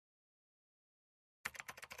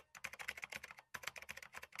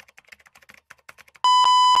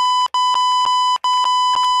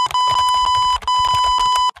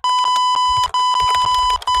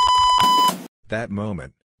that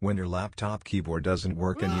moment, when your laptop keyboard doesn't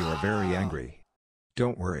work and you are very angry.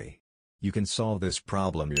 Don't worry. You can solve this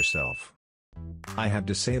problem yourself. I have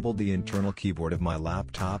disabled the internal keyboard of my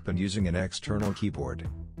laptop and using an external keyboard.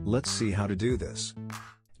 Let's see how to do this.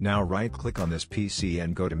 Now right-click on this PC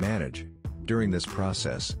and go to Manage. During this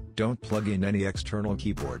process, don't plug in any external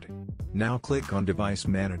keyboard. Now click on Device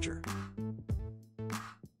Manager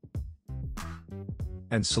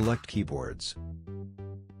and select Keyboards.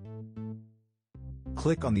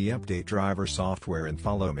 Click on the Update Driver Software and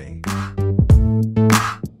follow me.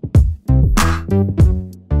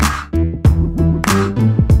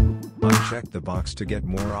 Uncheck the box to get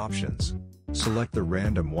more options. Select the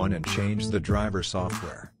random one and change the driver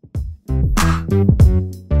software.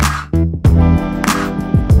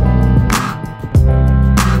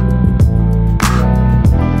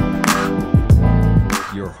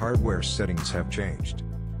 Your hardware settings have changed.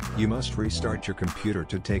 You must restart your computer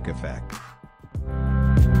to take effect.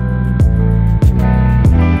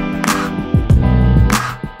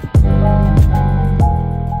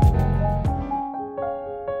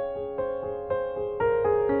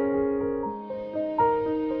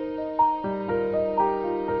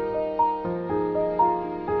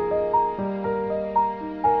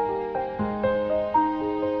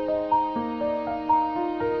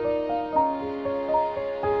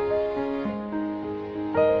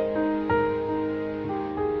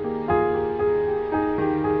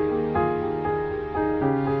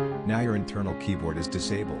 Now your internal keyboard is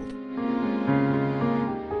disabled.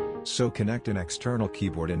 So connect an external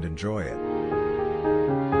keyboard and enjoy it.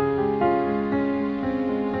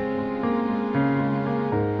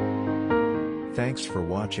 Thanks for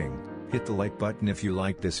watching. Hit the like button if you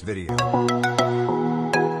like this video.